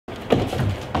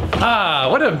Ah,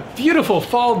 what a beautiful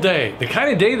fall day. The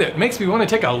kind of day that makes me want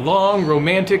to take a long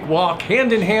romantic walk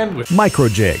hand in hand with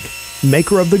Microjig,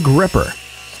 maker of the gripper.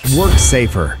 Work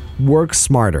safer, work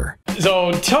smarter.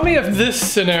 So tell me if this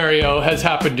scenario has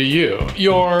happened to you.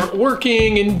 You're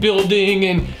working and building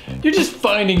and you're just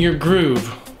finding your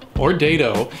groove. Or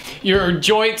dado. Your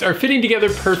joints are fitting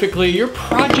together perfectly. Your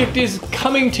project is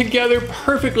coming together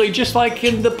perfectly, just like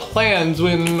in the plans,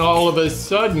 when all of a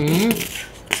sudden...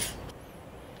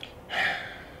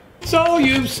 So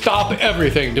you stop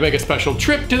everything to make a special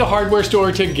trip to the hardware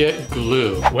store to get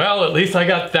glue. Well, at least I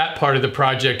got that part of the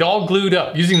project all glued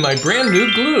up using my brand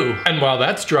new glue. And while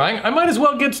that's drying, I might as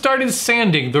well get started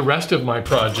sanding the rest of my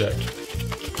project.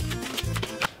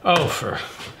 Oh,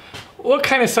 what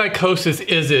kind of psychosis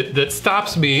is it that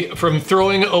stops me from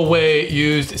throwing away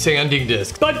used sanding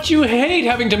discs? But you hate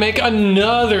having to make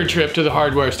another trip to the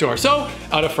hardware store. So,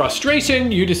 out of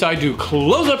frustration, you decide to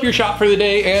close up your shop for the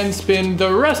day and spend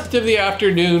the rest of the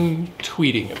afternoon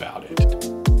tweeting about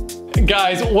it.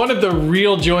 Guys, one of the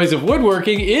real joys of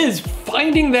woodworking is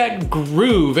finding that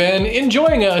groove and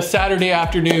enjoying a Saturday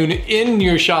afternoon in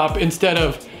your shop instead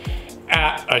of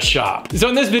at a shop. So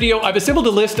in this video, I've assembled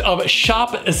a list of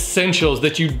shop essentials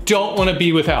that you don't want to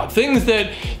be without. Things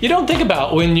that you don't think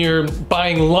about when you're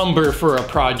buying lumber for a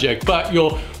project, but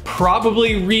you'll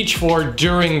probably reach for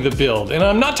during the build. And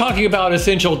I'm not talking about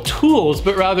essential tools,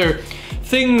 but rather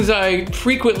things I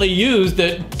frequently use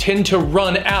that tend to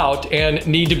run out and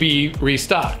need to be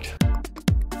restocked.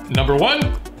 Number one,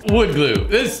 wood glue.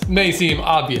 This may seem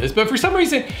obvious, but for some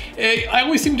reason, I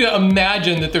always seem to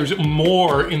imagine that there's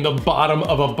more in the bottom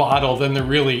of a bottle than there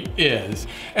really is.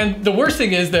 And the worst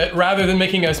thing is that rather than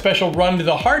making a special run to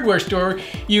the hardware store,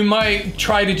 you might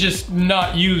try to just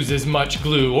not use as much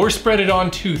glue or spread it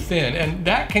on too thin, and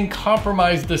that can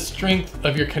compromise the strength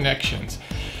of your connections.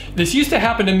 This used to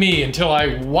happen to me until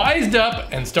I wised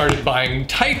up and started buying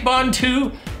Titebond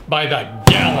 2 by the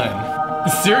gallon.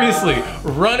 Seriously,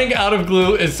 running out of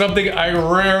glue is something I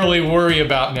rarely worry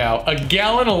about now. A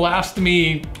gallon will last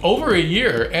me over a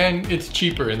year, and it's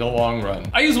cheaper in the long run.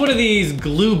 I use one of these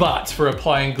glue bots for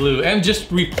applying glue and just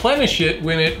replenish it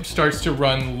when it starts to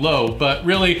run low, but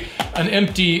really an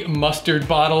empty mustard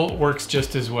bottle works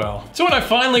just as well. So when I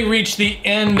finally reach the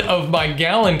end of my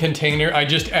gallon container, I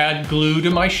just add glue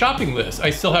to my shopping list. I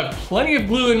still have plenty of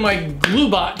glue in my glue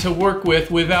bot to work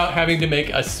with without having to make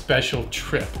a special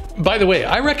trip. By the way,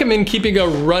 I recommend keeping a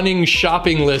running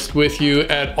shopping list with you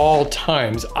at all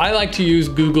times. I like to use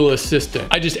Google Assistant.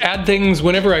 I just add things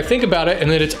whenever I think about it, and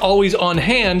then it's always on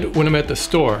hand when I'm at the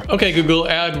store. Okay, Google,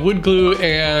 add wood glue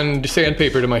and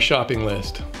sandpaper to my shopping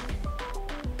list.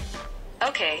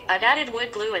 Okay, I've added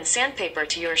wood glue and sandpaper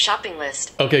to your shopping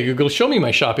list. Okay, Google, show me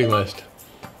my shopping list.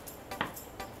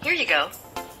 Here you go.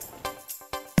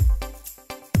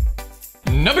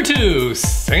 Number two,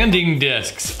 sanding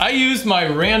discs. I use my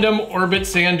random orbit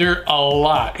sander a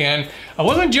lot, and I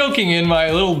wasn't joking in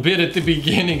my little bit at the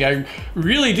beginning. I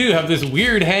really do have this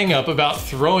weird hang up about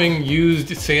throwing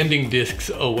used sanding discs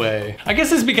away. I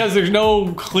guess it's because there's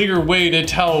no clear way to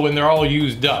tell when they're all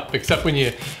used up, except when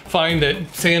you find that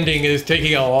sanding is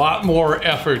taking a lot more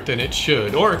effort than it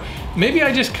should. Or maybe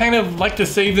I just kind of like to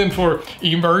save them for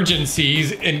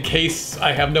emergencies in case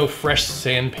I have no fresh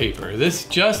sandpaper. This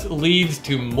just leads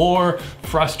to more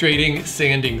frustrating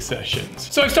sanding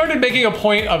sessions. So I've started making a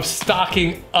point of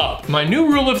stocking up. My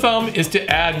new rule of thumb is to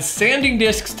add sanding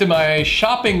discs to my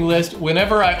shopping list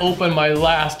whenever I open my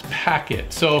last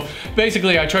packet. So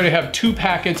basically I try to have 2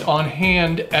 packets on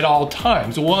hand at all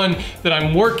times. One that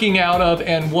I'm working out of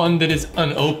and one that is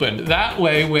unopened. That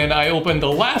way when I open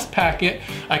the last packet,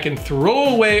 I can throw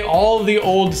away all the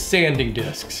old sanding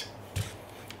discs.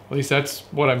 At least that's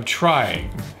what I'm trying.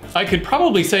 I could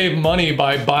probably save money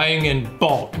by buying in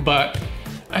bulk, but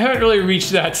I haven't really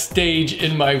reached that stage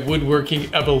in my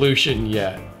woodworking evolution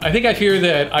yet. I think I fear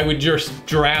that I would just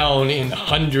drown in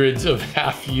hundreds of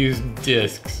half-used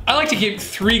discs. I like to keep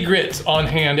 3 grits on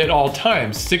hand at all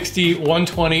times, 60,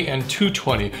 120, and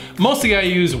 220. Mostly I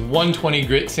use 120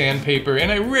 grit sandpaper,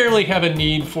 and I rarely have a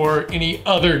need for any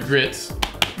other grits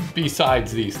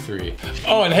besides these 3.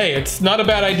 Oh, and hey, it's not a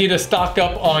bad idea to stock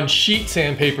up on sheet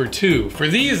sandpaper too. For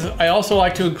these, I also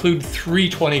like to include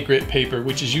 320 grit paper,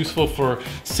 which is useful for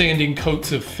sanding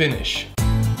coats of finish.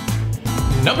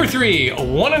 Number 3,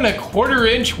 1 1/4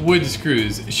 inch wood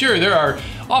screws. Sure, there are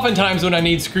oftentimes when I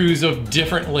need screws of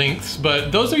different lengths,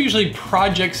 but those are usually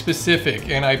project specific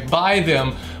and I buy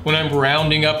them when I'm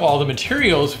rounding up all the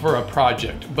materials for a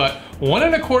project. But 1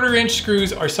 1/4 inch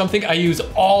screws are something I use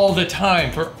all the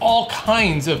time for all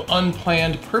kinds of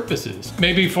unplanned purposes.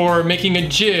 Maybe for making a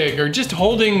jig or just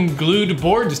holding glued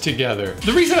boards together.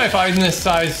 The reason I find this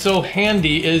size so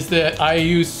handy is that I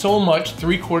use so much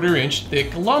 3/4 inch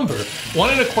thick lumber.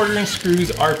 1 1/4 inch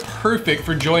screws are perfect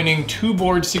for joining 2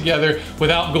 boards together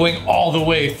without going all the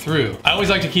way through. I always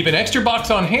like to keep an extra box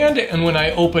on hand, and when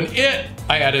I open it,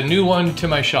 I add a new one to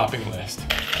my shopping list.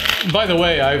 By the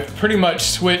way, I've pretty much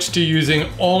switched to using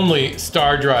only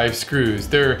star drive screws.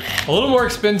 They're a little more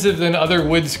expensive than other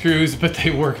wood screws, but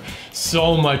they work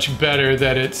so much better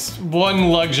that it's one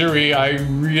luxury I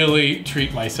really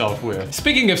treat myself with.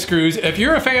 Speaking of screws, if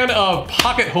you're a fan of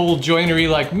pocket hole joinery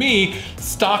like me,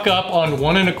 stock up on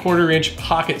 1 1/4 inch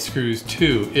pocket screws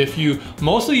too. If you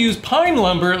mostly use pine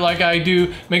lumber like I do,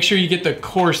 make sure you get the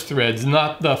coarse threads,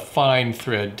 not the fine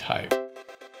thread type.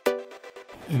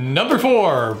 Number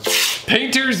 4,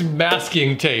 painter's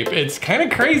masking tape. It's kind of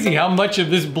crazy how much of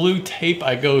this blue tape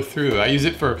I go through. I use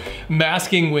it for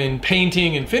masking when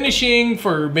painting and finishing,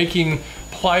 for making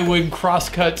plywood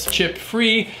crosscuts chip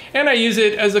free, and I use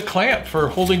it as a clamp for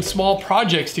holding small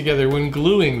projects together when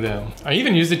gluing them. I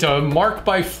even use it to mark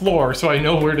my floor so I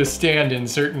know where to stand in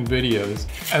certain videos.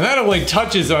 And that only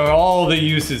touches on all the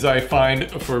uses I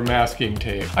find for masking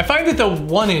tape. I find that the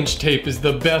 1 inch tape is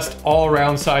the best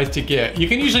all-around size to get. You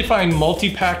can usually find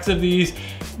multi-packs of these,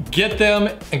 get them,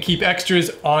 and keep extras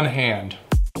on hand.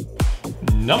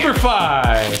 Number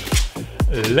 5.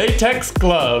 Latex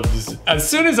gloves. As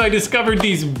soon as I discovered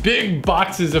these big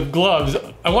boxes of gloves,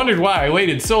 I wondered why I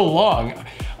waited so long.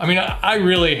 I mean, I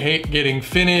really hate getting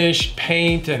finish,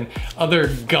 paint, and other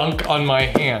gunk on my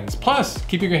hands. Plus,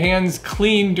 keeping your hands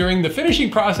clean during the finishing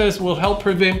process will help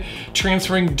prevent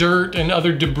transferring dirt and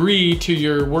other debris to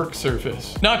your work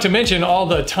surface. Not to mention all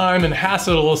the time and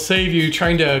hassle it will save you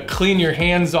trying to clean your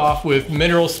hands off with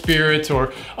mineral spirits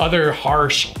or other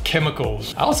harsh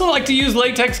chemicals. I also like to use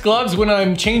latex gloves when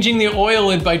I'm changing the oil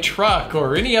in my truck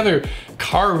or any other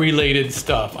car-related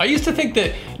stuff. I used to think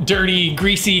that dirty,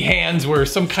 greasy hands were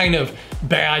some kind of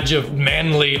badge of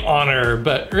manly honor,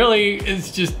 but really it's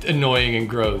just annoying and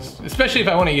gross, especially if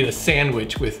I want to eat a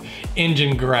sandwich with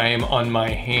engine grime on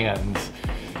my hands.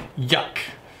 Yuck.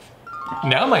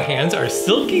 Now my hands are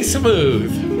silky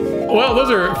smooth. Well,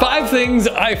 those are 5 things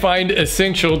I find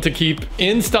essential to keep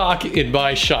in stock in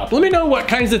my shop. Let me know what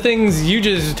kinds of things you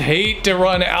just hate to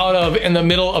run out of in the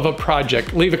middle of a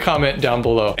project. Leave a comment down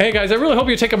below. Hey guys, I really hope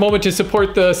you take a moment to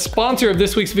support the sponsor of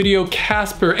this week's video,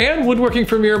 Casper, and Woodworking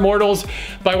for Mere Mortals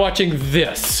by watching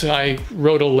this. I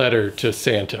wrote a letter to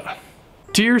Santa.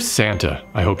 Dear Santa,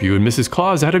 I hope you and Mrs.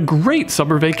 Claus had a great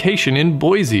summer vacation in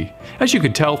Boise. As you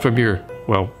could tell from your,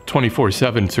 well,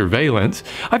 24/7 surveillance,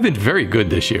 I've been very good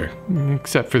this year,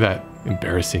 except for that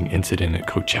embarrassing incident at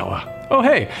Coachella. Oh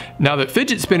hey, now that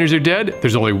fidget spinners are dead,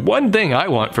 there's only one thing I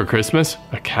want for Christmas,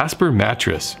 a Casper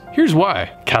mattress. Here's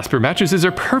why. Casper mattresses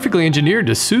are perfectly engineered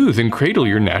to soothe and cradle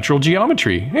your natural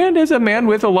geometry. And as a man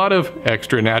with a lot of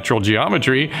extra natural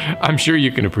geometry, I'm sure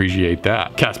you can appreciate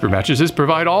that. Casper mattresses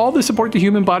provide all the support the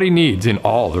human body needs in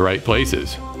all the right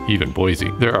places. Even Boise.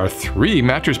 There are 3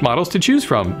 mattress models to choose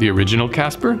from, the original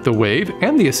Casper, the Wave,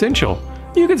 and the Essential.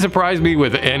 You can surprise me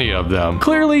with any of them.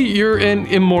 Clearly, you're an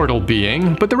immortal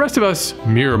being, but the rest of us,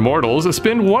 mere mortals,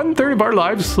 spend 1/3 of our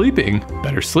lives sleeping.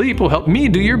 Better sleep will help me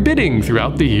do your bidding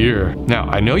throughout the year. Now,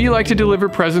 I know you like to deliver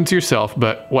presents yourself,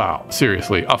 but wow,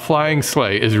 seriously, a flying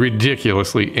sleigh is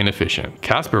ridiculously inefficient.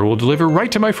 Casper will deliver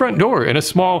right to my front door in a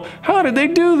small, how did they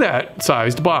do that,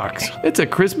 sized box. It's a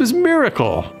Christmas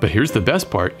miracle. But here's the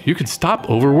best part, you can stop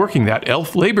overworking that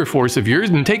elf labor force of yours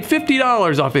and take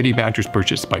 $50 off any mattress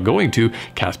purchase by going to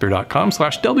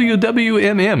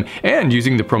Casper.com/WWMM and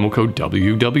using the promo code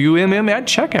WWMM at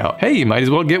checkout. Hey, you might as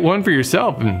well get one for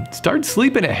yourself and start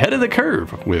sleeping ahead of the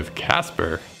curve with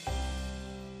Casper.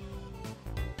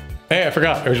 Hey, I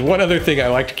forgot, there's one other thing I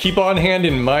like to keep on hand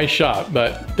in my shop,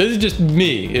 but this is just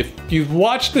me. If you've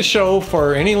watched the show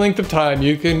for any length of time,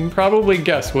 you can probably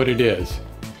guess what it is.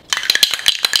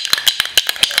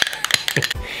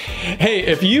 Hey,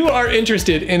 if you are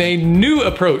interested in a new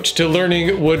approach to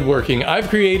learning woodworking, I've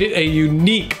created a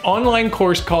unique online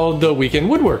course called The Weekend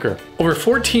Woodworker. Over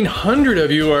 1,400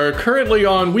 of you are currently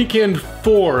on weekend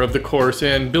 4 of the course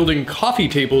and building coffee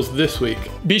tables this week.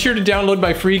 Be sure to download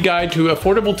my free guide to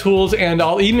affordable tools and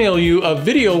I'll email you a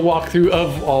video walkthrough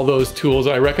of all those tools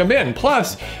I recommend.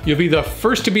 Plus, you'll be the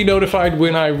first to be notified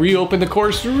when I reopen the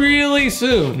course really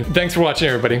soon. Thanks for watching,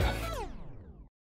 everybody.